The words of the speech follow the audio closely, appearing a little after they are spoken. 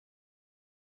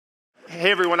Hey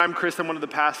everyone, I'm Chris. I'm one of the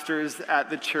pastors at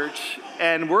the church,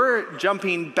 and we're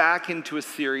jumping back into a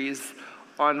series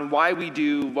on why we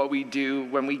do what we do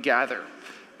when we gather.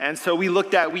 And so we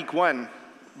looked at week 1,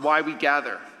 why we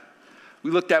gather.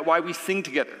 We looked at why we sing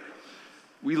together.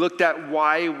 We looked at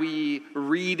why we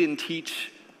read and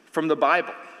teach from the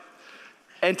Bible.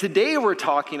 And today we're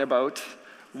talking about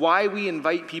why we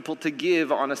invite people to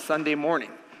give on a Sunday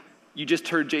morning. You just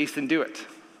heard Jason do it.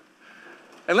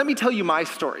 And let me tell you my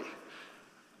story.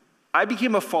 I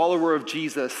became a follower of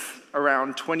Jesus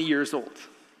around 20 years old.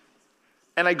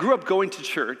 And I grew up going to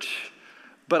church,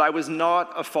 but I was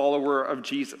not a follower of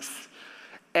Jesus.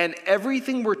 And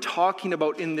everything we're talking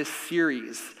about in this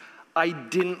series, I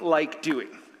didn't like doing.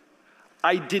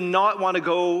 I did not want to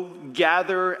go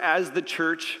gather as the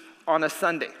church on a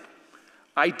Sunday.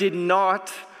 I did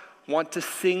not want to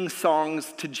sing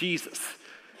songs to Jesus.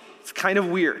 It's kind of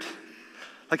weird.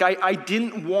 I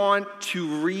didn't want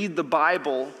to read the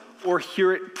Bible or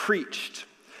hear it preached.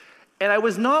 And I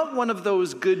was not one of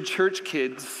those good church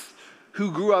kids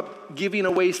who grew up giving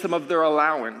away some of their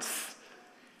allowance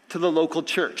to the local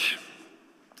church.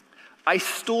 I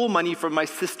stole money from my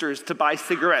sisters to buy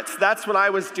cigarettes. That's what I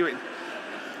was doing.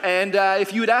 And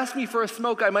if you had asked me for a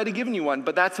smoke, I might have given you one,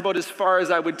 but that's about as far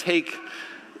as I would take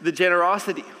the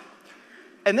generosity.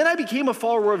 And then I became a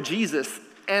follower of Jesus,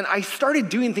 and I started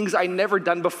doing things I'd never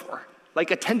done before,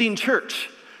 like attending church,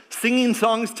 singing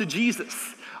songs to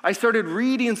Jesus. I started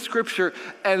reading scripture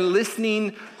and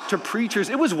listening to preachers.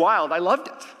 It was wild. I loved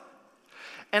it.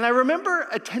 And I remember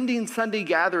attending Sunday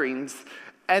gatherings,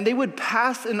 and they would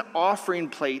pass an offering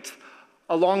plate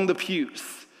along the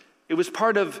pews. It was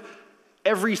part of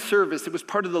every service. It was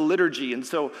part of the liturgy. And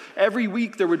so every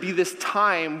week there would be this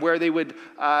time where they would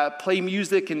play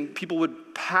music and people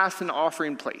would pass an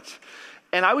offering plate.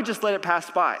 And I would just let it pass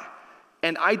by.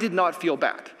 And I did not feel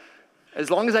bad. As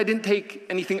long as I didn't take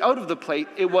anything out of the plate,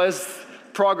 it was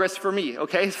progress for me,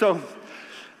 okay? So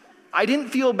I didn't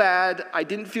feel bad, I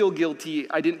didn't feel guilty,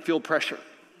 I didn't feel pressure.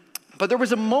 But there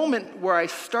was a moment where I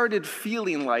started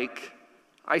feeling like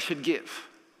I should give.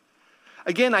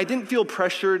 Again, I didn't feel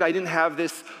pressured, I didn't have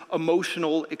this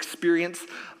emotional experience.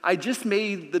 I just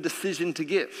made the decision to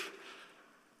give.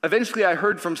 Eventually I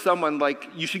heard from someone like,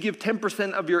 you should give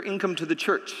 10% of your income to the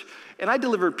church. And I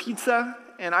delivered pizza,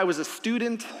 and I was a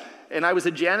student, and I was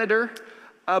a janitor,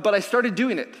 but I started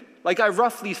doing it. I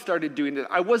roughly started doing it.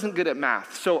 I wasn't good at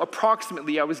math, so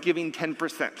approximately I was giving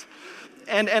 10%.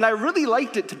 And I really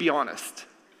liked it, to be honest.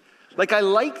 I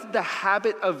liked the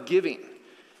habit of giving.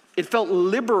 It felt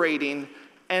liberating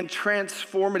and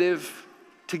transformative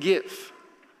to give.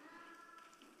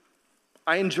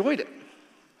 I enjoyed it.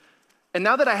 And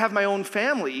now that I have my own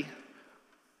family,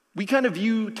 we kind of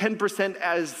view 10%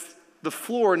 as the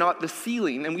floor, not the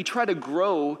ceiling, and we try to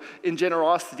grow in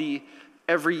generosity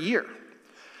every year.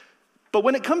 But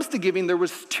when it comes to giving, there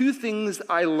was 2 things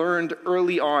I learned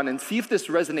early on, and see if this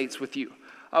resonates with you.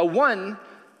 One,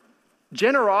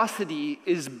 generosity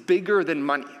is bigger than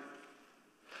money.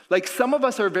 Some of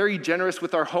us are very generous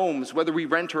with our homes, whether we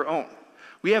rent or own.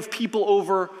 We have people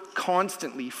over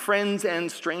constantly, friends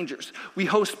and strangers. We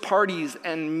host parties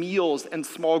and meals and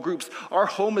small groups. Our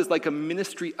home is like a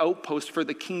ministry outpost for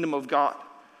the kingdom of God.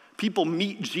 People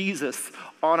meet Jesus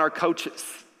on our couches.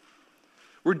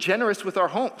 We're generous with our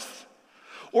homes.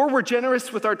 Or we're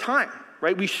generous with our time,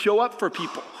 right? We show up for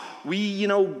people. We,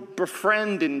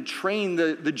 befriend and train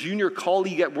the junior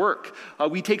colleague at work.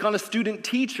 We take on a student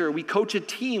teacher. We coach a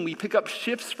team. We pick up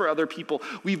shifts for other people.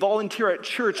 We volunteer at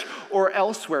church or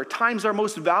elsewhere. Time's our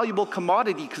most valuable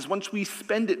commodity because once we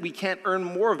spend it, we can't earn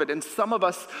more of it. And some of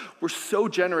us, we're so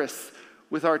generous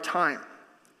with our time.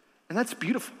 And that's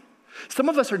beautiful. Some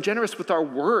of us are generous with our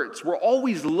words. We're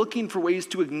always looking for ways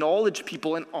to acknowledge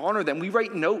people and honor them. We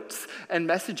write notes and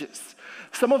messages.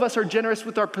 Some of us are generous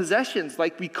with our possessions,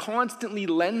 we constantly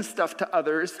lend stuff to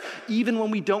others, even when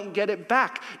we don't get it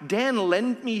back. Dan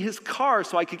lent me his car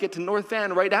so I could get to North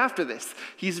Van right after this.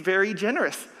 He's very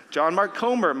generous. John Mark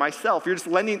Comer, myself, you're just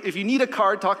lending. If you need a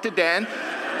car, talk to Dan.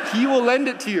 He will lend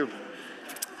it to you.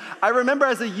 I remember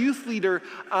as a youth leader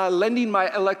lending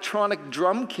my electronic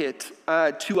drum kit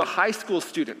to a high school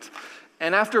student.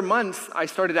 And after months, I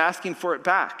started asking for it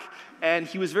back. And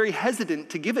he was very hesitant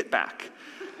to give it back.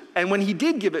 And when he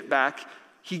did give it back,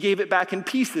 he gave it back in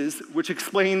pieces, which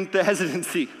explained the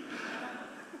hesitancy.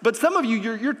 But some of you,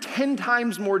 you're 10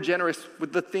 times more generous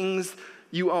with the things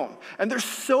you own. And there's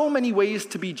so many ways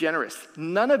to be generous.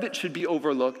 None of it should be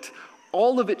overlooked.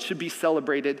 All of it should be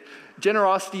celebrated.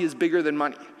 Generosity is bigger than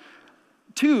money.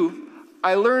 2,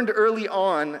 I learned early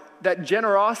on that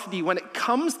generosity, when it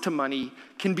comes to money,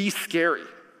 can be scary.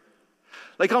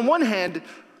 On one hand,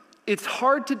 it's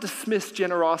hard to dismiss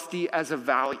generosity as a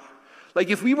value. Like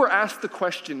if we were asked the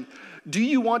question, do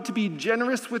you want to be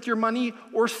generous with your money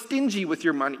or stingy with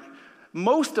your money?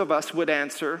 Most of us would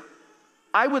answer,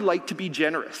 I would like to be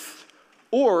generous.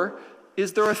 Or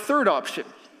is there a third option?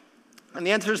 And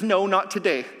the answer is no, not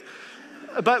today.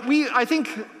 But I think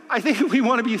we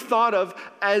want to be thought of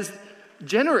as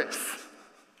generous.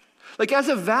 Like as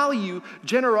a value,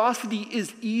 generosity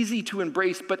is easy to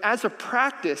embrace, but as a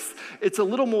practice, it's a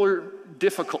little more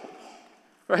difficult,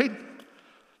 right?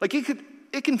 Like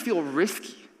it can feel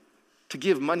risky to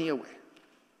give money away.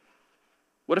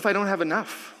 What if I don't have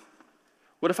enough?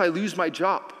 What if I lose my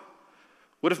job?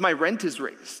 What if my rent is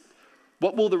raised?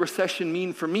 What will the recession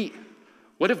mean for me?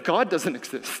 What if God doesn't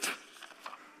exist?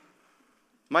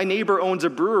 My neighbor owns a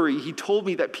brewery. He told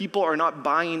me that people are not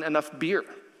buying enough beer.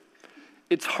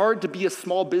 It's hard to be a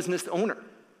small business owner.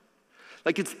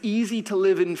 Like it's easy to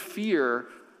live in fear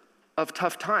of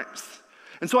tough times.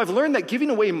 And so I've learned that giving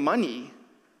away money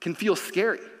can feel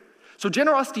scary. So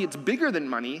generosity, it's bigger than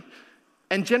money.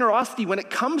 And generosity, when it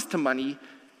comes to money,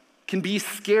 can be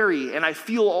scary. And I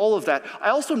feel all of that. I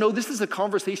also know this is a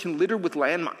conversation littered with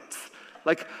landmines.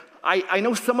 Like I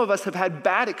know some of us have had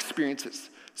bad experiences.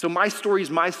 So my story is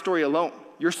my story alone.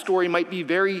 Your story might be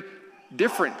very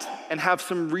different and have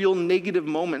some real negative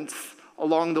moments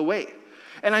along the way.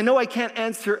 And I know I can't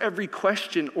answer every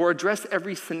question or address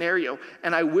every scenario,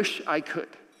 and I wish I could.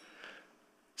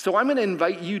 So I'm going to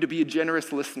invite you to be a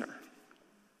generous listener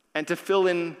and to fill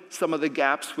in some of the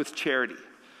gaps with charity.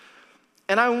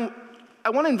 And I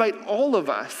want to invite all of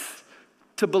us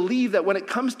to believe that when it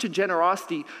comes to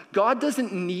generosity, God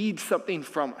doesn't need something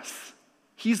from us.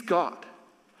 He's God.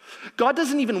 God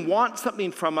doesn't even want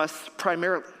something from us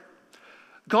primarily.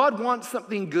 God wants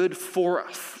something good for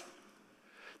us.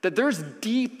 That there's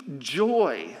deep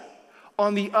joy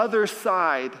on the other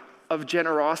side of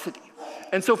generosity.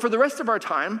 And so for the rest of our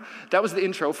time, that was the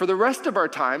intro. For the rest of our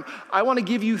time, I want to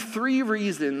give you 3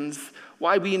 reasons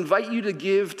why we invite you to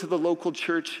give to the local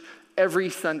church every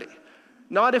Sunday.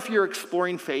 Not if you're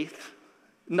exploring faith,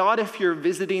 not if you're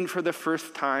visiting for the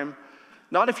first time,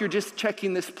 not if you're just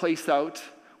checking this place out,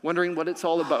 wondering what it's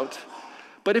all about.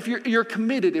 But if you're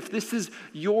committed, if this is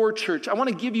your church, I want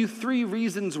to give you 3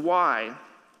 reasons why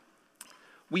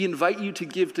we invite you to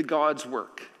give to God's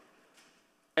work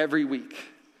every week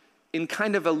in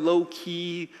kind of a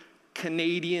low-key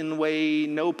Canadian way,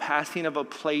 no passing of a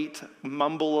plate,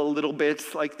 mumble a little bit,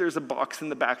 like there's a box in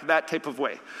the back, that type of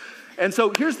way. And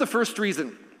so here's the first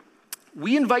reason.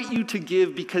 We invite you to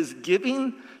give because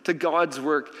giving to God's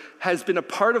work has been a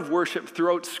part of worship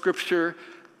throughout Scripture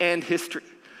and history.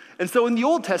 And so in the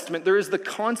Old Testament, there is the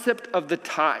concept of the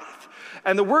tithe.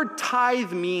 And the word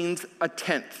tithe means a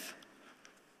tenth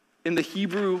in the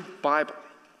Hebrew Bible.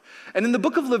 And in the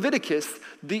book of Leviticus,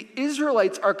 the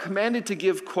Israelites are commanded to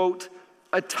give, quote,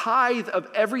 a tithe of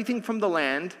everything from the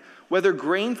land, whether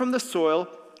grain from the soil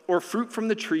or fruit from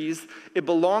the trees. It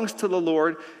belongs to the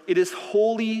Lord. It is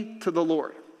holy to the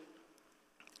Lord.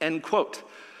 End quote.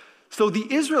 So the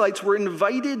Israelites were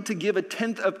invited to give a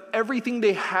tenth of everything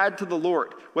they had to the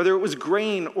Lord, whether it was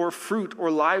grain or fruit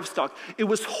or livestock. It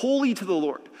was holy to the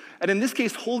Lord. And in this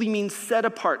case, holy means set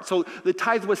apart. So the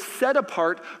tithe was set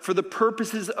apart for the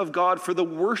purposes of God, for the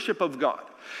worship of God.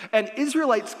 And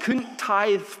Israelites couldn't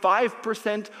tithe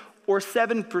 5% or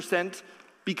 7%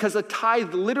 because a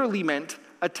tithe literally meant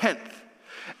a tenth.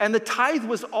 And the tithe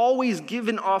was always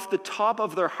given off the top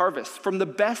of their harvest, from the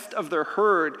best of their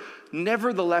herd,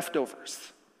 never the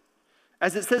leftovers.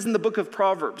 As it says in the book of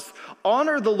Proverbs,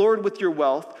 honor the Lord with your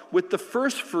wealth, with the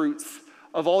first fruits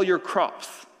of all your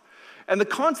crops. And the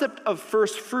concept of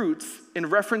first fruits in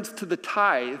reference to the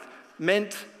tithe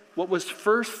meant what was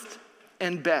first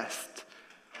and best.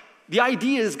 The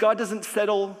idea is God doesn't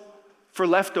settle for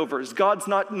leftovers. God's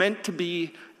not meant to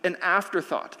be an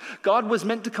afterthought. God was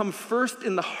meant to come first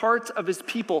in the hearts of his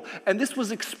people, and this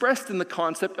was expressed in the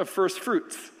concept of first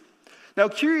fruits. Now,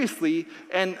 curiously,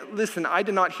 and listen, I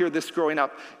did not hear this growing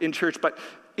up in church, but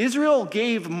Israel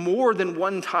gave more than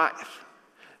one tithe.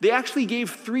 They actually gave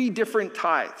 3 different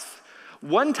tithes.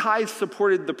 One tithe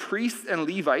supported the priests and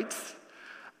Levites.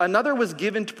 Another was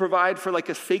given to provide for like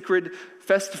a sacred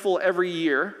festival every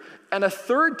year. And a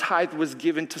third tithe was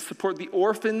given to support the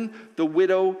orphan, the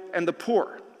widow, and the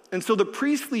poor. And so the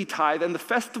priestly tithe and the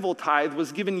festival tithe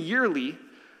was given yearly,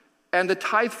 and the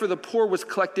tithe for the poor was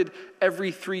collected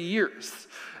every 3 years.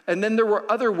 And then there were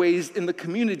other ways in the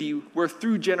community where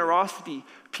through generosity,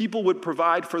 people would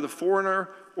provide for the foreigner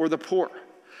or the poor.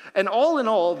 And all in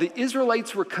all, the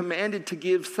Israelites were commanded to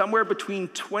give somewhere between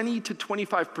 20 to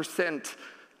 25%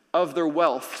 of their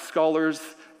wealth, scholars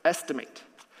estimate.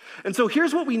 And so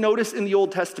here's what we notice in the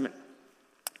Old Testament.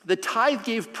 The tithe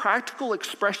gave practical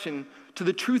expression to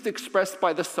the truth expressed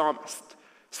by the psalmist.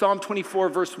 Psalm 24,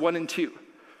 verse 1 and 2.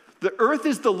 The earth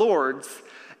is the Lord's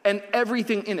and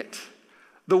everything in it,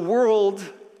 the world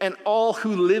and all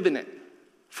who live in it.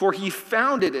 For he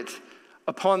founded it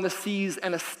upon the seas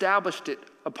and established it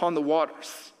upon the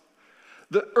waters.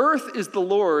 The earth is the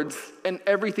Lord's and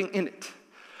everything in it.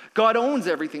 God owns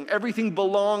everything. Everything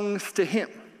belongs to him.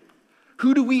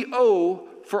 Who do we owe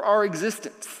for our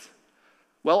existence?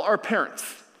 Well, our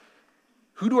parents.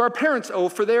 Who do our parents owe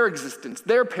for their existence?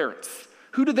 Their parents.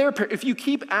 Who do their parents? If you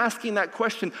keep asking that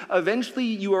question, eventually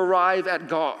you arrive at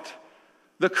God,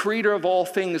 the creator of all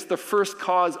things, the first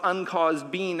cause, uncaused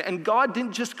being. And God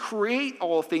didn't just create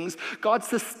all things, God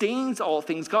sustains all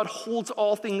things. God holds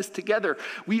all things together.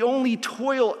 We only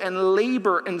toil and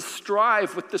labor and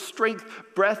strive with the strength,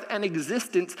 breath, and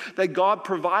existence that God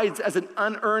provides as an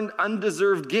unearned,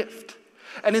 undeserved gift.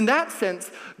 And in that sense,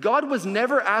 God was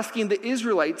never asking the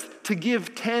Israelites to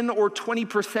give 10 or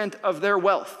 20% of their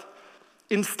wealth.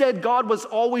 Instead, God was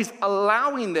always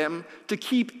allowing them to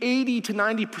keep 80 to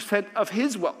 90% of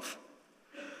his wealth.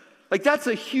 Like, that's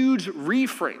a huge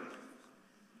reframe.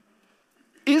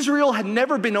 Israel had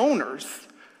never been owners.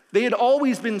 They had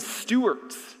always been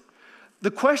stewards.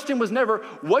 The question was never,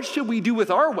 what should we do with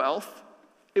our wealth?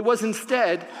 It was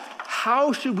instead,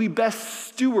 how should we best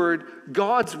steward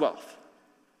God's wealth?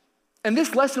 And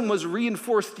this lesson was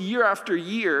reinforced year after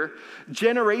year,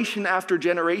 generation after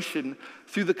generation,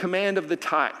 through the command of the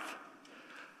tithe.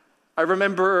 I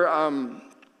remember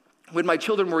when my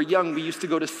children were young, we used to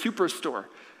go to Superstore.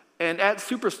 And at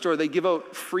Superstore, they give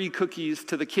out free cookies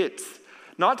to the kids.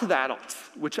 Not to the adults,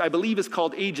 which I believe is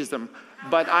called ageism.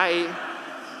 But I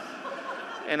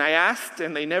asked,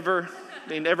 and they never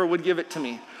would give it to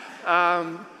me.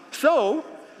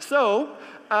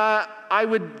 I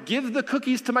would give the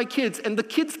cookies to my kids, and the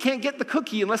kids can't get the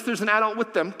cookie unless there's an adult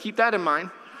with them. Keep that in mind.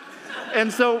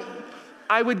 And so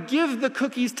I would give the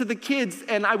cookies to the kids,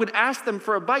 and I would ask them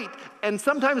for a bite. And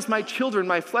sometimes my children,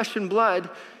 my flesh and blood,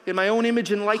 in my own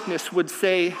image and likeness, would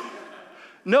say,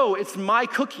 "No, it's my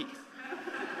cookie."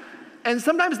 And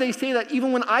sometimes they say that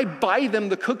even when I buy them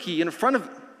the cookie in front of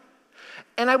them.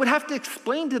 And I would have to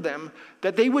explain to them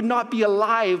that they would not be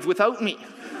alive without me.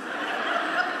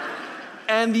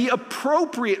 And the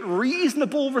appropriate,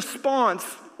 reasonable response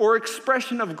or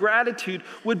expression of gratitude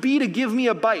would be to give me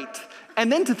a bite. And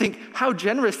then to think, how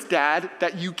generous, Dad,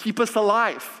 that you keep us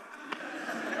alive.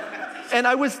 And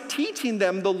I was teaching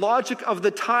them the logic of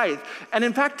the tithe. And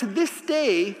in fact, to this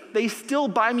day, they still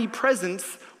buy me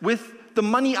presents with the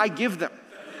money I give them.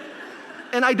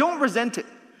 And I don't resent it.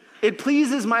 It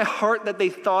pleases my heart that they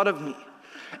thought of me.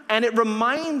 And it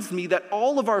reminds me that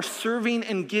all of our serving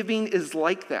and giving is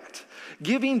like that.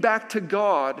 Giving back to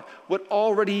God what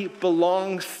already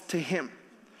belongs to him.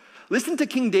 Listen to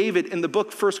King David in the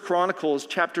book 1 Chronicles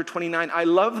chapter 29. I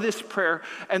love this prayer,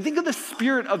 and think of the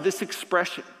spirit of this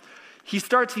expression. He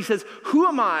says, "Who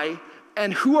am I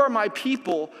and who are my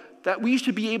people that we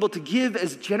should be able to give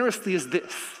as generously as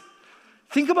this?"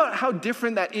 Think about how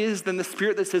different that is than the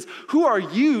spirit that says, "Who are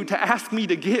you to ask me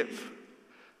to give?"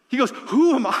 He goes,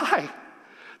 "Who am I?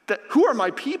 Who are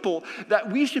my people that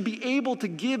we should be able to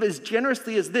give as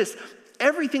generously as this?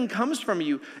 Everything comes from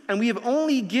you, and we have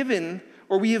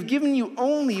given you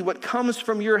only what comes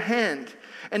from your hand.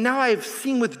 And now I have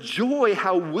seen with joy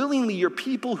how willingly your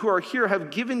people who are here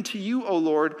have given to you, O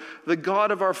Lord, the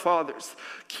God of our fathers.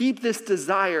 Keep this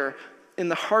desire in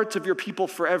the hearts of your people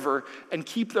forever, and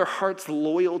keep their hearts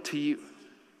loyal to you."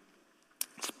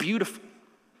 It's beautiful.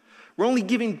 We're only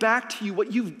giving back to you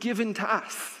what you've given to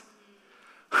us.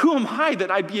 Who am I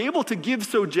that I'd be able to give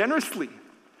so generously?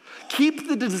 Keep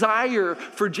the desire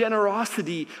for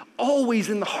generosity always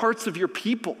in the hearts of your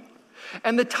people.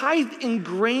 And the tithe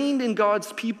ingrained in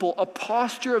God's people a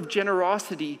posture of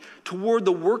generosity toward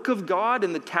the work of God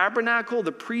in the tabernacle,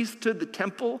 the priesthood, the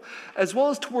temple, as well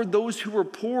as toward those who were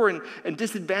poor and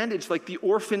disadvantaged, like the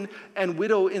orphan and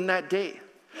widow in that day.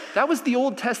 That was the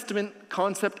Old Testament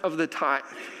concept of the tithe.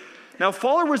 Now,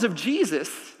 followers of Jesus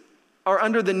are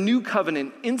under the new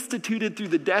covenant instituted through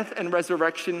the death and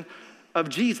resurrection of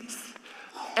Jesus.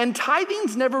 And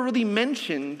tithing's never really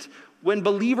mentioned when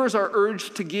believers are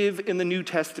urged to give in the New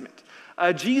Testament.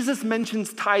 Jesus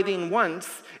mentions tithing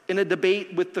once in a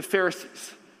debate with the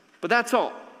Pharisees, but that's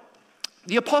all.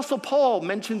 The Apostle Paul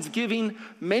mentions giving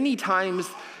many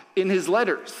times in his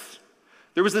letters.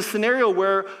 There was a scenario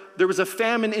where there was a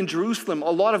famine in Jerusalem. A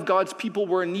lot of God's people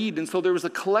were in need, and so there was a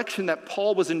collection that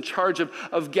Paul was in charge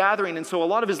of gathering, and so a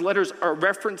lot of his letters are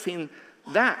referencing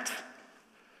that.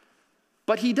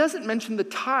 But he doesn't mention the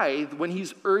tithe when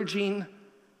he's urging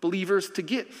believers to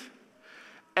give.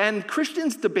 And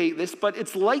Christians debate this, but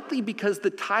it's likely because the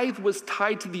tithe was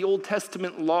tied to the Old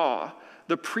Testament law,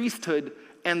 the priesthood,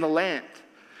 and the land.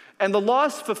 And the law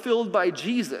is fulfilled by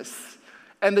Jesus.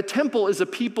 And the temple is a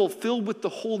people filled with the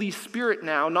Holy Spirit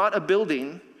now, not a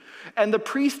building. And the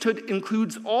priesthood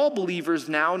includes all believers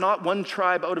now, not one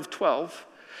tribe out of 12.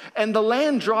 And the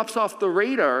land drops off the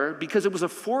radar because it was a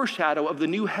foreshadow of the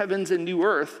new heavens and new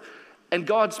earth. And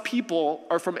God's people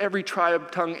are from every tribe,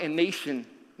 tongue, and nation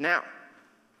now.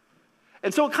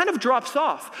 And so it kind of drops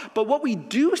off. But what we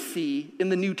do see in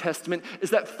the New Testament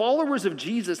is that followers of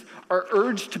Jesus are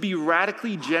urged to be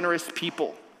radically generous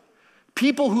people.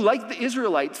 People who, like the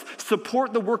Israelites,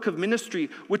 support the work of ministry,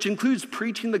 which includes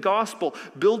preaching the gospel,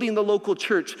 building the local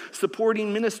church,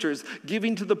 supporting ministers,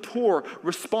 giving to the poor,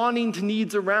 responding to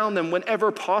needs around them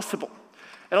whenever possible.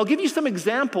 And I'll give you some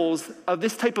examples of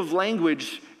this type of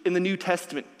language in the New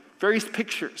Testament, various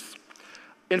pictures.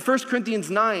 In 1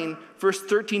 Corinthians 9, verse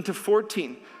 13 to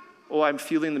 14, oh, I'm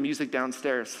feeling the music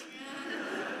downstairs.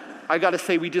 I gotta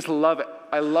say, we just love it.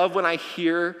 I love when I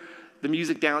hear the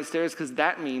music downstairs because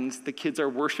that means the kids are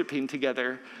worshiping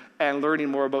together and learning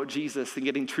more about Jesus and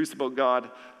getting truths about God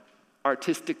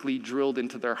artistically drilled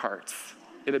into their hearts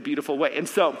in a beautiful way.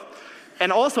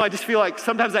 And also I just feel like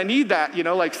sometimes I need that,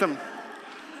 I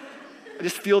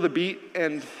just feel the beat.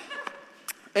 And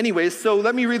anyways, so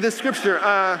let me read this scripture.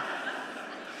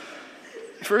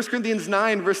 1 Corinthians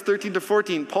 9, verse 13 to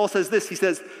 14, Paul says this, he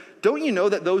says, "Don't you know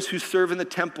that those who serve in the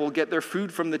temple get their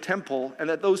food from the temple, and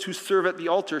that those who serve at the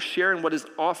altar share in what is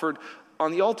offered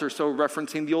on the altar?" So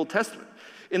referencing the Old Testament.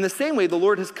 "In the same way, the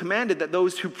Lord has commanded that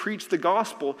those who preach the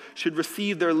gospel should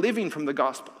receive their living from the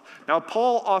gospel." Now,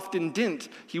 Paul often didn't.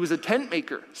 He was a tent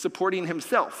maker, supporting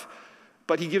himself,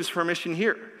 but he gives permission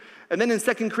here. And then in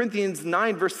 2 Corinthians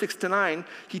 9, verse 6 to 9,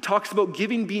 he talks about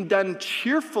giving being done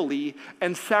cheerfully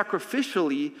and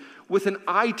sacrificially with an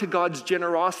eye to God's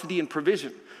generosity and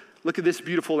provision. Look at this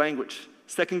beautiful language.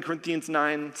 2 Corinthians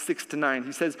 9, 6 to 9.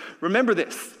 He says, "Remember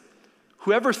this,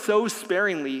 whoever sows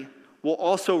sparingly will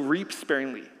also reap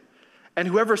sparingly, and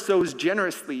whoever sows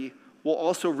generously will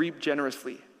also reap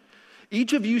generously.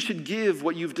 Each of you should give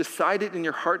what you've decided in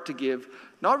your heart to give,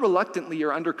 not reluctantly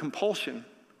or under compulsion.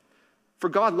 For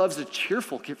God loves a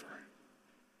cheerful giver.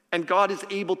 And God is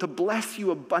able to bless you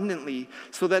abundantly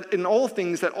so that in all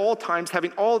things, at all times,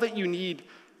 having all that you need,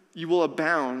 you will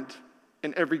abound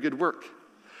in every good work."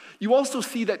 You also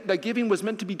see that giving was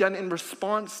meant to be done in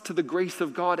response to the grace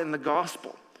of God and the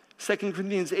gospel. 2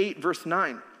 Corinthians 8, verse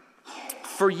 9.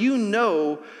 "For you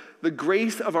know the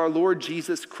grace of our Lord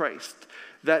Jesus Christ,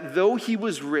 that though he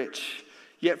was rich,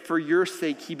 yet for your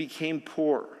sake he became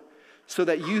poor, so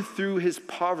that you through his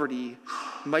poverty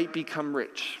might become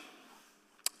rich."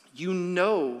 You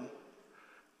know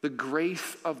the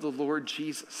grace of the Lord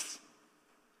Jesus.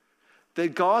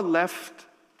 That God left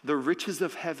the riches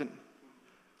of heaven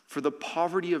for the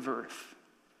poverty of earth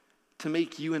to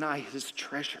make you and I his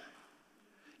treasure,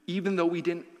 even though we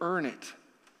didn't earn it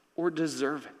or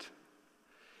deserve it.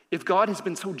 If God has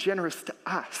been so generous to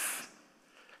us,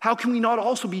 how can we not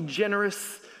also be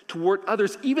generous toward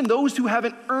others, even those who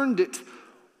haven't earned it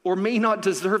or may not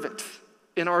deserve it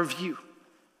in our view?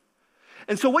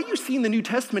 And so what you see in the New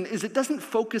Testament is it doesn't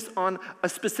focus on a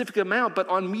specific amount, but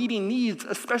on meeting needs,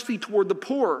 especially toward the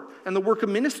poor and the work of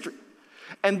ministry.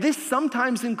 And this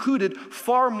sometimes included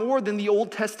far more than the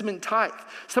Old Testament tithe.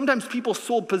 Sometimes people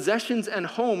sold possessions and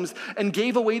homes and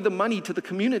gave away the money to the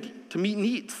community to meet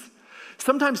needs.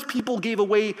 Sometimes people gave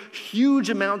away huge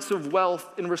amounts of wealth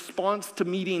in response to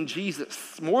meeting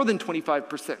Jesus, more than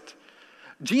 25%.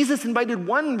 Jesus invited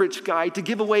one rich guy to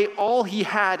give away all he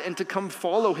had and to come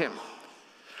follow him.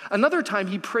 Another time,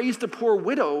 he praised a poor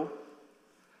widow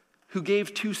who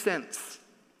gave 2 cents.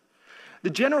 The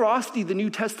generosity the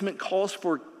New Testament calls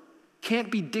for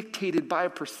can't be dictated by a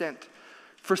percent.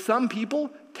 For some people,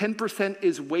 10%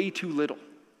 is way too little.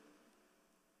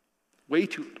 Way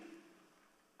too little.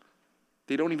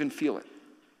 They don't even feel it.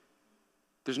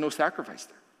 There's no sacrifice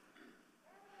there.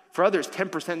 For others,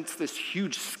 10% is this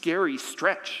huge, scary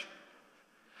stretch.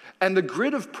 And the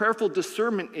grid of prayerful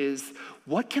discernment is,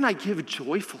 what can I give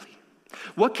joyfully?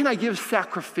 What can I give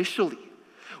sacrificially?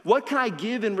 What can I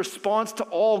give in response to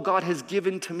all God has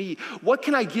given to me? What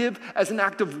can I give as an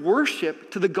act of worship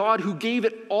to the God who gave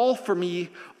it all for me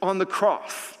on the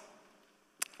cross?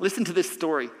 Listen to this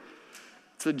story.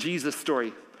 It's a Jesus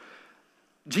story.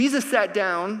 Jesus sat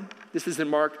down, this is in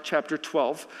Mark chapter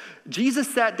 12. Jesus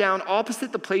sat down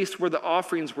opposite the place where the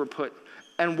offerings were put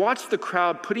and watched the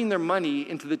crowd putting their money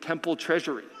into the temple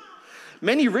treasury.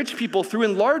 Many rich people threw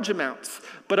in large amounts,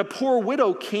 but a poor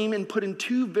widow came and put in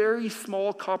 2 very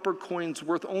small copper coins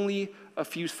worth only a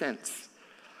few cents.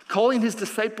 Calling his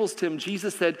disciples to him,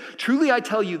 Jesus said, "Truly I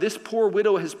tell you, this poor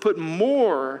widow has put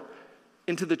more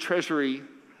into the treasury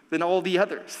than all the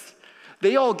others.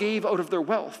 They all gave out of their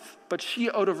wealth, but she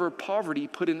out of her poverty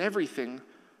put in everything,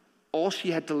 all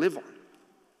she had to live on."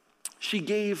 She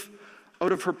gave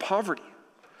out of her poverty.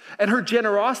 And her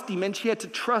generosity meant she had to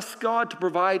trust God to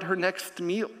provide her next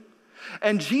meal.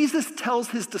 And Jesus tells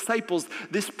his disciples,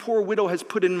 this poor widow has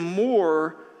put in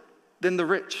more than the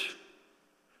rich.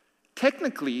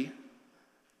 Technically,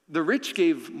 the rich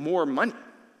gave more money.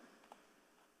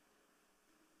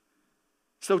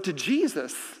 So to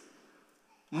Jesus,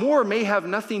 more may have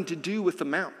nothing to do with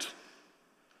amount.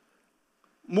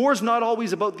 More is not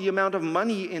always about the amount of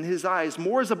money in his eyes.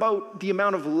 More is about the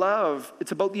amount of love.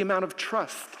 It's about the amount of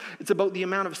trust. It's about the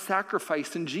amount of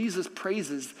sacrifice. And Jesus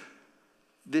praises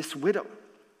this widow.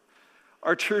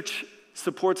 Our church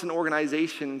supports an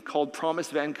organization called Promise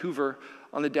Vancouver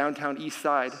on the downtown east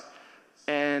side.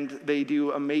 And they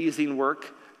do amazing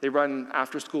work. They run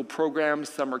after-school programs,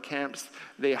 summer camps.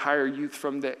 They hire youth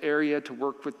from the area to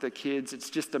work with the kids. It's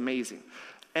just amazing.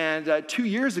 And 2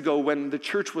 years ago, when the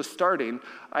church was starting,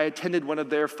 I attended one of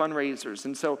their fundraisers.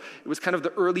 And so it was kind of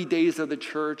the early days of the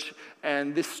church,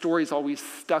 and this story's always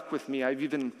stuck with me. I've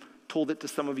even told it to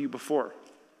some of you before.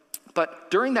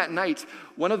 But during that night,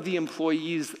 one of the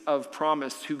employees of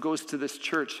Promise who goes to this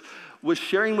church was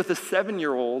sharing with a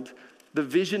 7-year-old the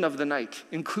vision of the night,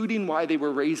 including why they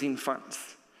were raising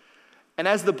funds. And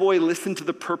as the boy listened to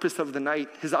the purpose of the night,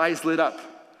 his eyes lit up.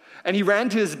 And he ran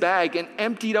to his bag and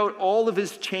emptied out all of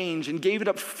his change and gave it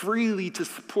up freely to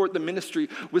support the ministry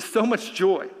with so much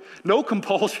joy. No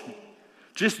compulsion,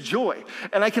 just joy.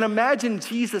 And I can imagine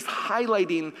Jesus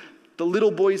highlighting the little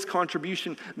boy's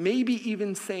contribution, maybe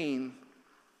even saying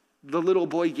the little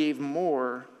boy gave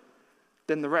more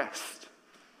than the rest.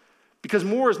 Because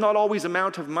more is not always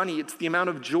amount of money. It's the amount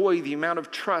of joy, the amount of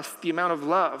trust, the amount of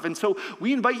love. And so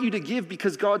we invite you to give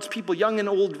because God's people, young and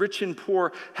old, rich and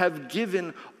poor, have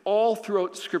given all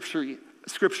throughout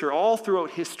Scripture, all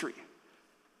throughout history,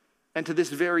 and to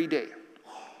this very day.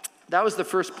 That was the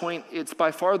first point. It's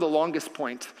by far the longest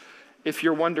point, if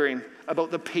you're wondering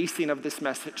about the pacing of this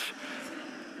message.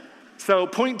 So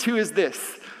point 2 is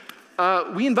this.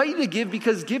 We invite you to give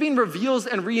because giving reveals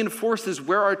and reinforces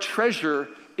where our treasure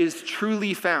is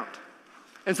truly found.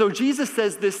 And so Jesus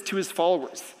says this to his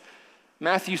followers.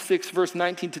 Matthew 6, verse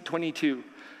 19 to 22.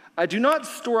 Do not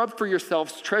store up for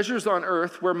yourselves treasures on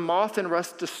earth where moth and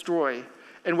rust destroy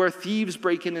and where thieves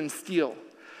break in and steal.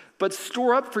 But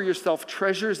store up for yourself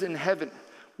treasures in heaven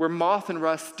where moth and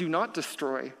rust do not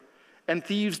destroy and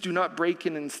thieves do not break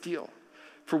in and steal.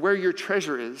 For where your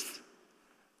treasure is,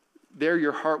 there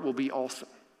your heart will be also.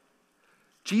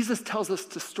 Jesus tells us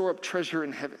to store up treasure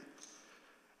in heaven.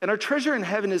 And our treasure in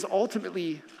heaven is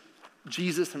ultimately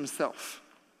Jesus himself.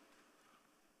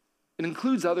 It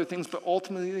includes other things, but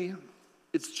ultimately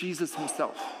it's Jesus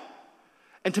himself.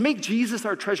 And to make Jesus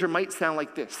our treasure might sound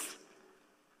like this.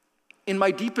 In my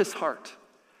deepest heart,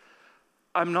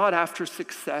 I'm not after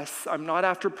success. I'm not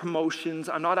after promotions.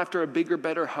 I'm not after a bigger,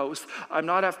 better house. I'm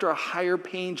not after a higher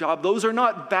paying job. Those are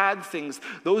not bad things.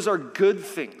 Those are good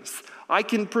things. I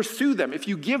can pursue them. If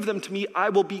you give them to me, I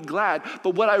will be glad.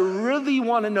 But what I really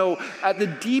want to know at the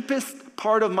deepest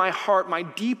part of my heart, my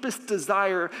deepest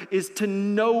desire is to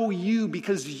know you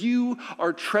because you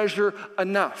are treasure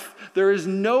enough. There is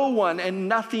no one and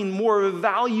nothing more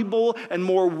valuable and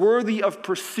more worthy of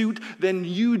pursuit than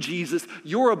you, Jesus.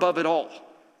 You're above it all.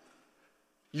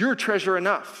 You're treasure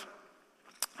enough.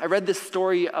 I read this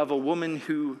story of a woman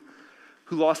who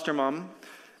lost her mom,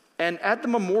 and at the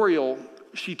memorial,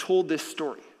 she told this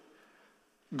story.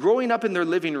 Growing up in their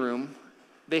living room,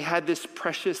 they had this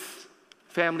precious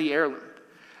family heirloom.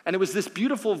 And it was this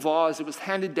beautiful vase. It was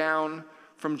handed down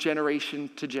from generation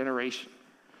to generation.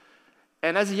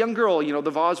 And as a young girl,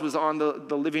 the vase was on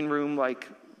the living room, like,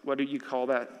 what do you call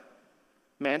that?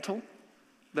 Mantle?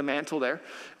 The mantle there.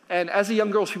 And as a young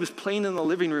girl, she was playing in the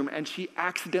living room and she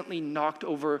accidentally knocked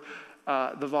over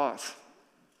the vase.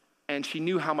 And she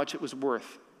knew how much it was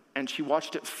worth. And she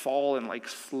watched it fall in like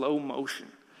slow motion.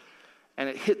 And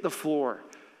it hit the floor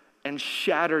and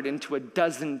shattered into a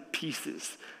dozen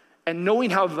pieces. And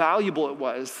knowing how valuable it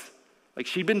was, like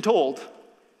she'd been told,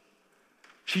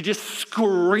 she just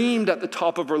screamed at the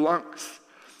top of her lungs.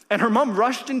 And her mom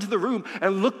rushed into the room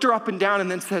and looked her up and down and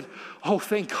then said, "Oh,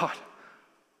 thank God.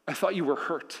 I thought you were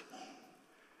hurt."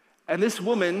 And this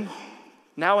woman,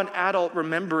 now an adult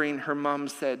remembering her mom,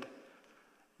 said,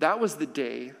 "That was the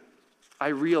day I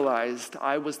realized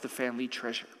I was the family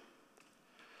treasure."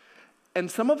 And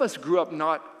some of us grew up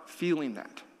not feeling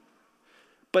that.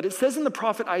 But it says in the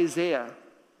prophet Isaiah,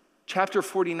 chapter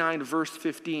 49, verse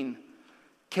 15,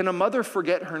 can a mother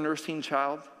forget her nursing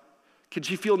child? Can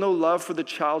she feel no love for the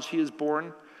child she has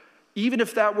born? Even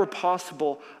if that were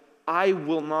possible, I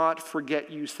will not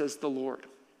forget you, says the Lord.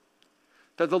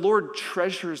 That the Lord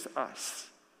treasures us.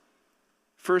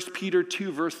 1 Peter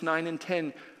 2, verse 9 and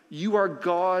 10, you are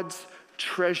God's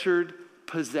treasured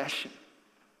possession.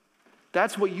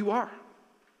 That's what you are.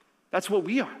 That's what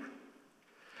we are.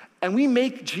 And we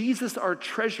make Jesus our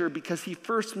treasure because he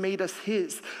first made us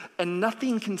his. And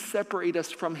nothing can separate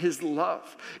us from his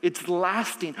love. It's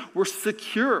lasting. We're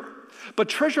secure. But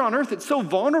treasure on earth, it's so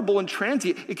vulnerable and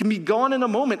transient. It can be gone in a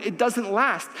moment. It doesn't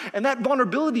last. And that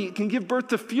vulnerability can give birth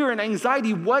to fear and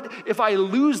anxiety. What if I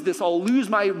lose this? I'll lose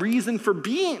my reason for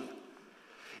being.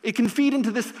 It can feed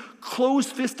into this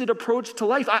closed-fisted approach to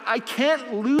life. I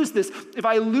can't lose this. If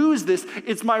I lose this,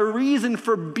 it's my reason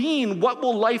for being. What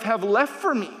will life have left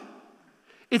for me?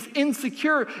 It's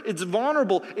insecure, it's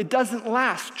vulnerable, it doesn't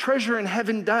last. Treasure in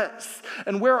heaven does.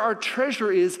 And where our treasure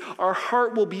is, our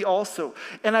heart will be also.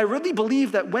 And I really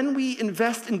believe that when we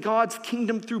invest in God's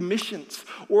kingdom through missions,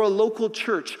 or a local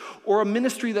church, or a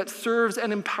ministry that serves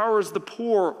and empowers the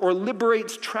poor, or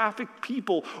liberates trafficked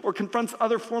people, or confronts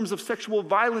other forms of sexual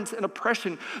violence and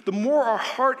oppression, the more our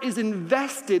heart is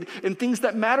invested in things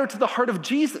that matter to the heart of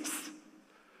Jesus.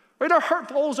 Right? Our heart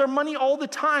follows our money all the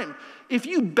time. If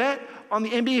you bet on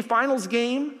the NBA Finals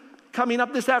game coming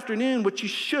up this afternoon, which you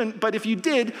shouldn't, but if you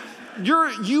did,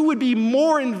 you would be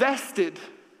more invested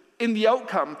in the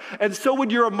outcome, and so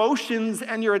would your emotions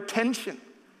and your attention.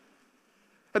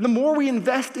 And the more we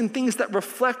invest in things that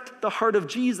reflect the heart of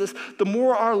Jesus, the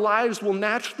more our lives will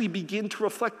naturally begin to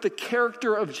reflect the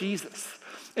character of Jesus.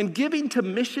 And giving to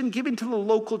mission, giving to the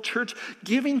local church,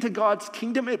 giving to God's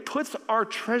kingdom, it puts our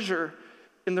treasure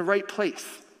in the right place.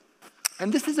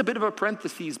 And this is a bit of a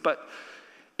parenthesis, but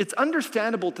it's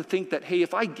understandable to think that, hey,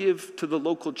 if I give to the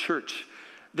local church,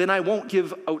 then I won't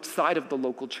give outside of the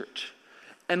local church.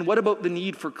 And what about the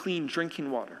need for clean drinking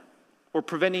water or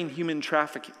preventing human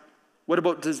trafficking? What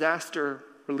about disaster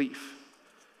relief?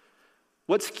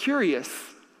 What's curious,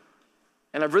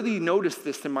 and I've really noticed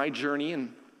this in my journey,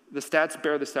 and the stats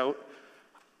bear this out,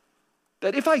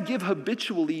 that if I give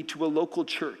habitually to a local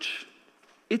church,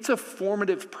 it's a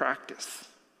formative practice.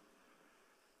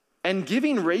 And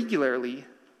giving regularly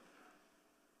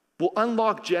will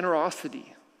unlock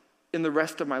generosity in the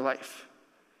rest of my life.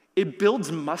 It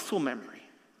builds muscle memory.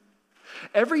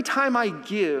 Every time I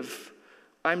give,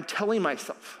 I'm telling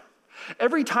myself.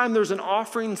 Every time there's an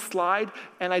offering slide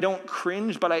and I don't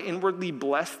cringe, but I inwardly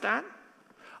bless that,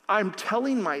 I'm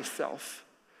telling myself,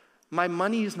 my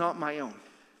money is not my own.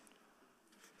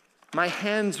 My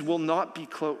hands will not be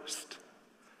closed.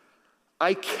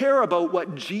 I care about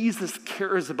what Jesus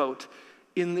cares about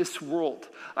in this world.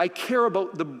 I care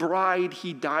about the bride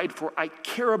he died for. I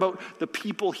care about the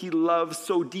people he loves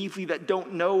so deeply that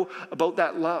don't know about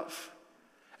that love.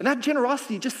 And that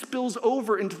generosity just spills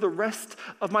over into the rest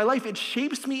of my life. It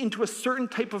shapes me into a certain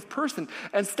type of person.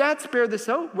 And stats bear this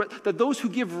out, that those who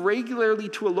give regularly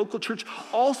to a local church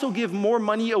also give more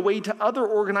money away to other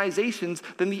organizations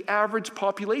than the average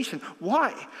population.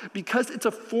 Why? Because it's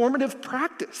a formative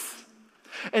practice.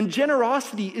 And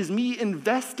generosity is me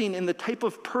investing in the type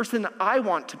of person I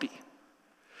want to be.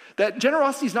 That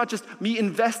generosity is not just me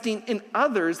investing in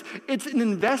others, it's an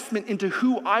investment into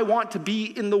who I want to be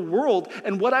in the world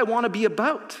and what I want to be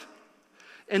about.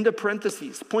 End of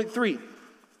parentheses. Point 3.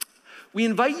 We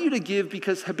invite you to give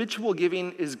because habitual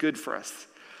giving is good for us.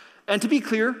 And to be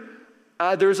clear,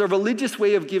 there's a religious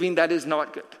way of giving that is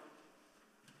not good.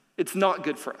 It's not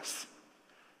good for us.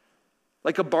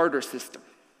 Like a barter system.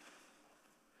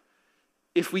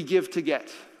 If we give to get,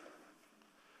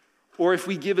 or if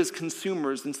we give as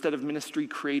consumers instead of ministry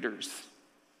creators,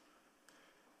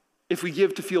 if we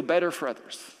give to feel better for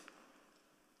others,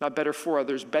 not better for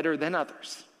others, better than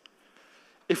others,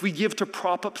 if we give to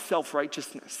prop up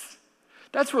self-righteousness,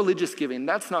 that's religious giving.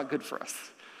 That's not good for us.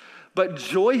 But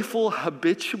joyful,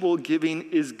 habitual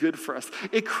giving is good for us.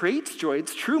 It creates joy.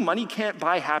 It's true, money can't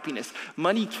buy happiness.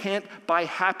 Money can't buy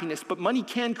happiness, but money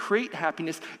can create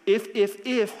happiness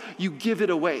if you give it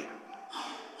away,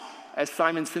 as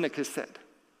Simon Sinek has said.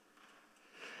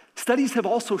 Studies have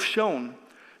also shown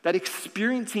that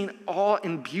experiencing awe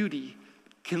and beauty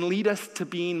can lead us to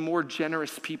being more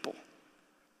generous people.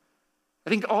 I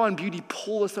think awe and beauty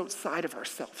pull us outside of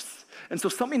ourselves. And so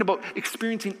something about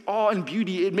experiencing awe and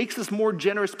beauty, it makes us more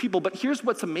generous people. But here's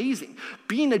what's amazing.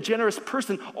 Being a generous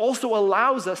person also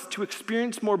allows us to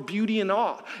experience more beauty and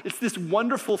awe. It's this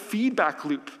wonderful feedback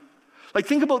loop. Like,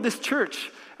 think about this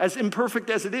church, as imperfect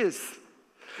as it is.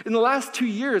 In the last 2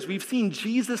 years, we've seen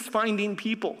Jesus finding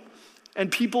people,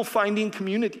 and people finding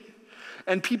community,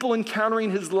 and people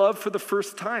encountering his love for the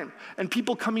first time, and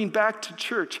people coming back to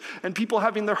church, and people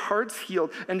having their hearts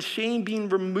healed, and shame being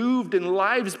removed, and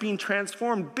lives being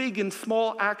transformed, big and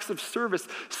small acts of service,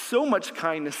 so much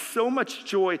kindness, so much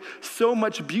joy, so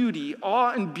much beauty,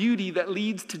 awe and beauty that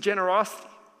leads to generosity.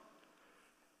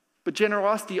 But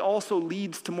generosity also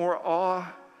leads to more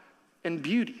awe and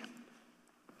beauty.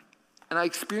 And I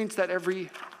experience that every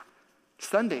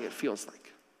Sunday, it feels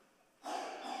like.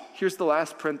 Here's the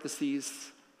last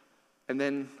parentheses, and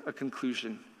then a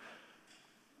conclusion.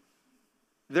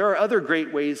 There are other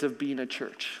great ways of being a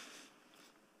church,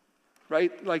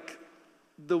 right? Like,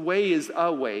 the way is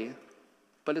a way,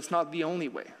 but it's not the only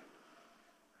way.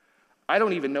 I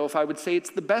don't even know if I would say it's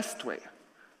the best way.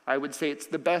 I would say it's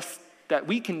the best that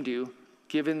we can do,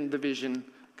 given the vision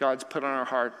God's put on our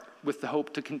heart, with the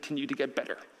hope to continue to get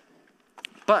better.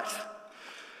 But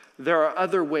there are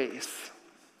other ways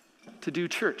to do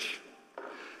church.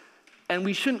 And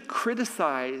we shouldn't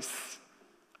criticize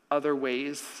other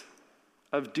ways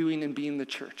of doing and being the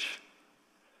church.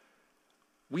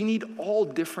 We need all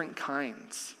different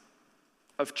kinds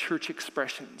of church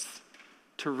expressions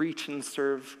to reach and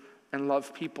serve and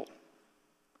love people.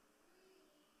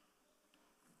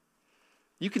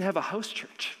 You can have a house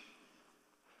church.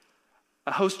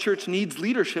 A house church needs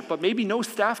leadership, but maybe no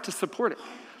staff to support it,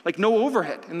 like no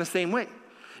overhead in the same way.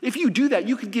 If you do that,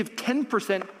 you could give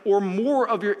 10% or more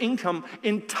of your income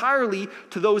entirely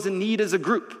to those in need as a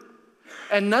group.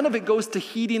 And none of it goes to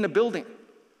heating a building,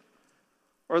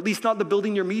 or at least not the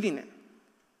building you're meeting in.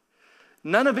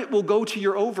 None of it will go to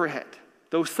your overhead,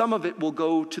 though some of it will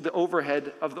go to the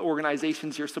overhead of the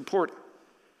organizations you're supporting.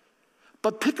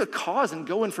 But pick a cause and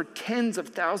go in for tens of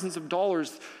thousands of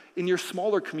dollars in your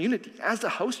smaller community as a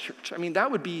house church. I mean, that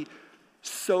would be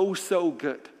so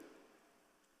good.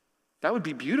 That would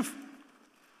be beautiful.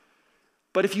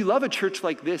 But if you love a church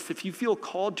like this, if you feel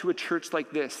called to a church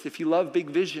like this, if you love Big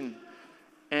Vision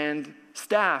and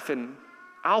staff and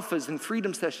alphas and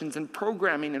freedom sessions and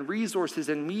programming and resources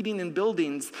and meeting in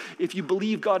buildings, if you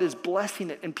believe God is blessing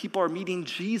it and people are meeting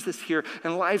Jesus here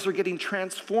and lives are getting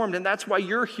transformed, and that's why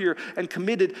you're here and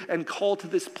committed and called to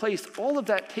this place, all of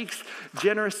that takes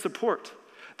generous support.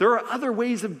 There are other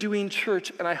ways of doing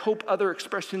church, and I hope other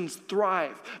expressions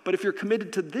thrive. But if you're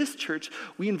committed to this church,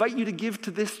 we invite you to give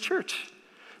to this church.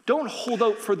 Don't hold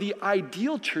out for the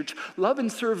ideal church. Love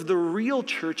and serve the real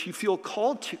church you feel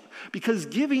called to, because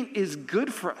giving is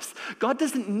good for us. God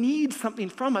doesn't need something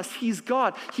from us. He's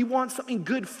God. He wants something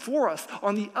good for us.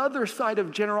 On the other side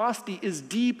of generosity is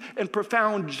deep and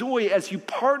profound joy as you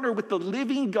partner with the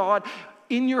living God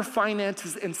in your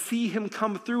finances and see him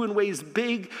come through in ways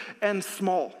big and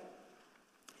small.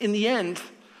 In the end,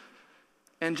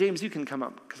 and James, you can come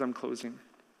up because I'm closing.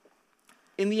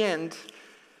 In the end,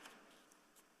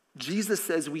 Jesus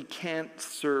says we can't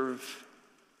serve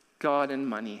God and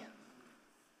money.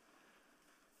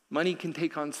 Money can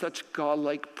take on such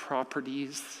godlike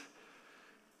properties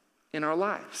in our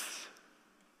lives.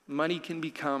 Money can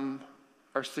become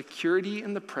our security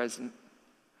in the present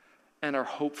and our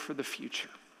hope for the future.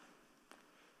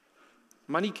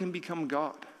 Money can become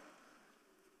God.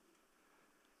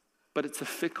 But it's a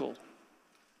fickle,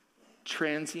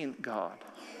 transient God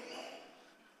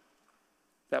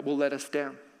that will let us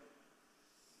down.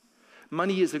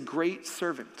 Money is a great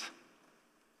servant,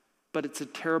 but it's a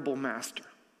terrible master.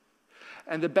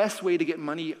 And the best way to get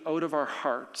money out of our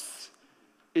hearts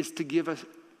is to give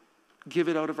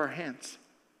it out of our hands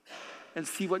and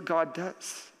see what God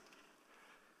does.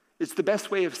 It's the best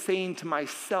way of saying to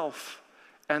myself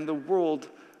and the world,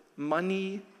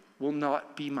 money will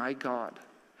not be my God.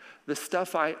 The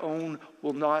stuff I own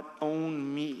will not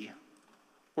own me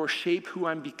or shape who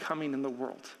I'm becoming in the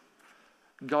world.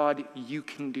 God, you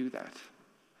can do that.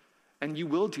 And you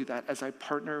will do that as I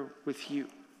partner with you.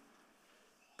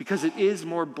 Because it is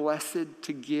more blessed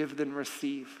to give than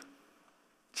receive.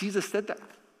 Jesus said that.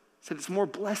 He said it's more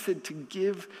blessed to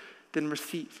give than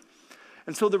receive.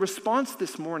 And so the response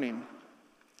this morning,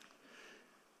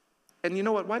 and you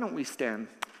know what, why don't we stand?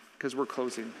 Because we're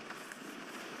closing.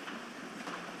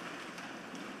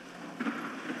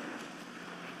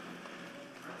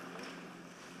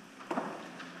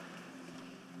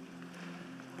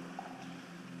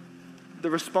 The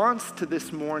response to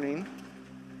this morning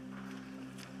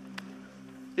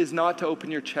is not to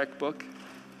open your checkbook,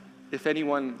 if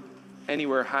anyone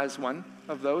anywhere has one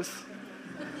of those.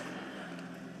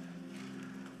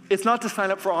 It's not to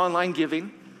sign up for online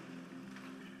giving.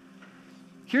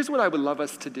 Here's what I would love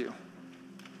us to do.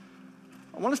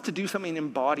 I want us to do something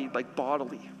embodied, like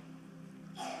bodily.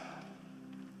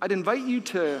 I'd invite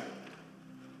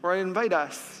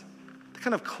us to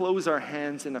kind of close our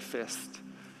hands in a fist.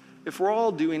 If we're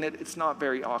all doing it, it's not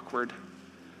very awkward.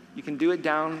 You can do it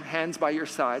down, hands by your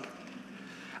side.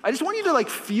 I just want you to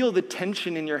feel the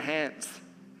tension in your hands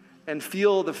and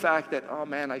feel the fact that, oh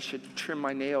man, I should trim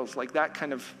my nails, like that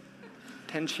kind of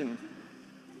tension.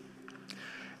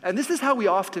 And this is how we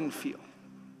often feel.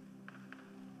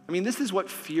 I mean, this is what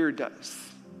fear does.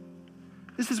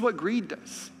 This is what greed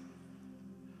does.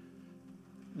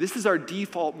 This is our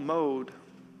default mode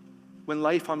when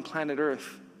life on planet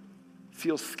Earth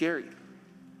feels scary.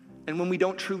 And when we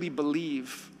don't truly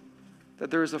believe that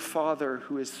there is a Father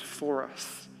who is for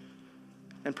us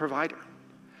and provider.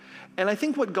 And I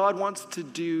think what God wants to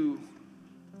do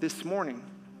this morning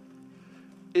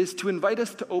is to invite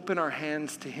us to open our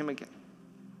hands to him again.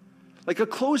 Like a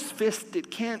closed fist, it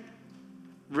can't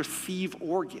receive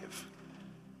or give.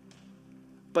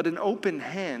 But an open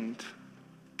hand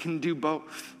can do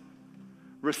both.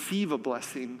 Receive a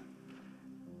blessing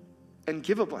and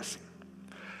give a blessing.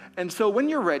 And so when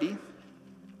you're ready,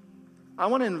 I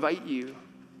want to invite you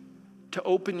to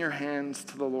open your hands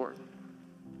to the Lord.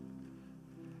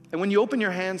 And when you open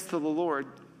your hands to the Lord,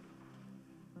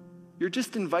 you're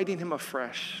just inviting him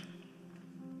afresh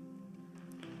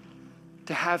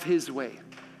to have his way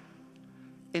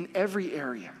in every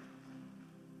area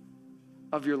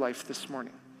of your life this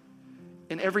morning,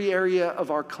 in every area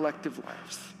of our collective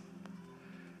lives.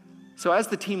 So as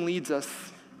the team leads us,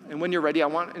 and when you're ready, I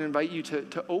want to invite you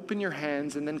to open your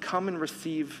hands and then come and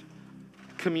receive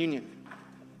communion.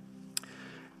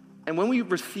 And when we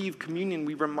receive communion,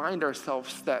 we remind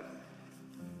ourselves that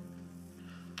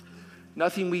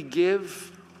nothing we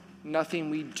give,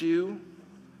 nothing we do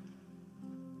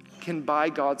can buy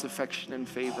God's affection and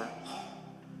favor.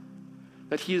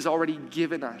 That he has already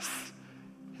given us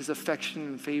his affection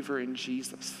and favor in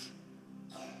Jesus.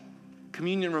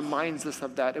 Communion reminds us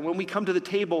of that. And when we come to the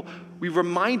table, we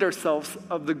remind ourselves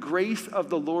of the grace of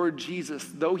the Lord Jesus.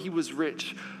 Though he was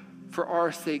rich, for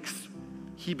our sakes,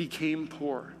 he became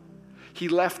poor. He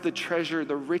left the treasure,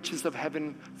 the riches of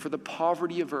heaven for the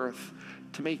poverty of earth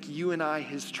to make you and I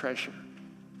his treasure.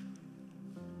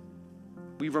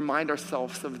 We remind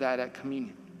ourselves of that at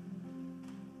communion.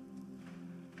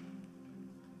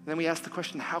 And then we ask the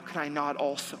question, how can I not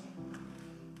also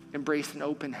embrace an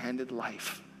open-handed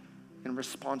life in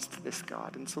response to this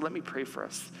God? And so let me pray for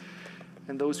us.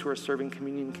 And those who are serving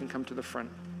communion can come to the front.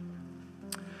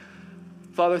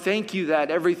 Father, thank you that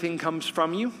everything comes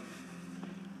from you,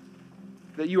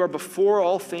 that you are before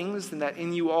all things, and that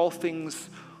in you all things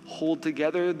hold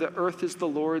together. The earth is the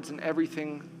Lord's and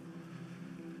everything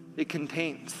it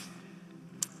contains.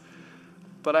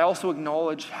 But I also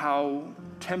acknowledge how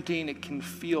tempting it can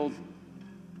feel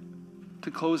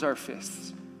to close our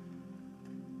fists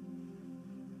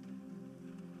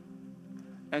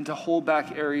and to hold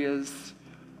back areas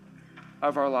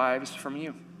of our lives from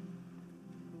you.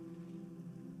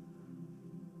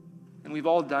 And we've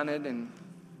all done it, and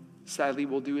sadly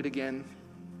we'll do it again.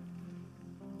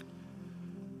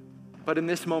 But in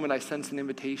this moment, I sense an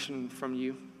invitation from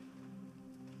you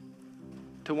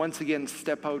to once again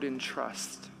step out in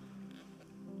trust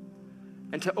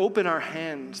and to open our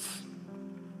hands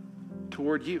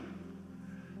toward you,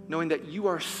 knowing that you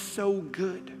are so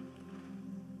good.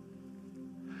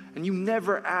 And you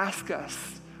never ask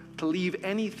us to leave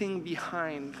anything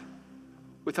behind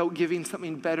without giving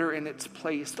something better in its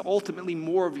place, ultimately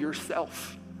more of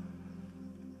yourself,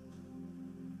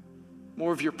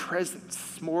 more of your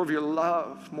presence, more of your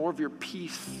love, more of your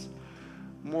peace,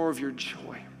 more of your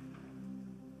joy.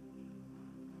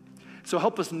 So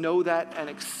help us know that and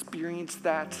experience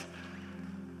that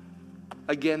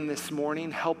again this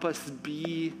morning. Help us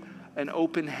be an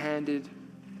open-handed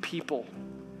people.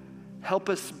 Help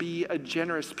us be a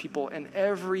generous people in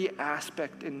every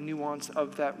aspect and nuance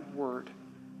of that word.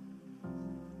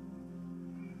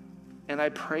 And I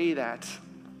pray that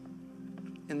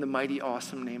in the mighty,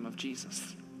 awesome name of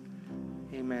Jesus.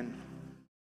 Amen.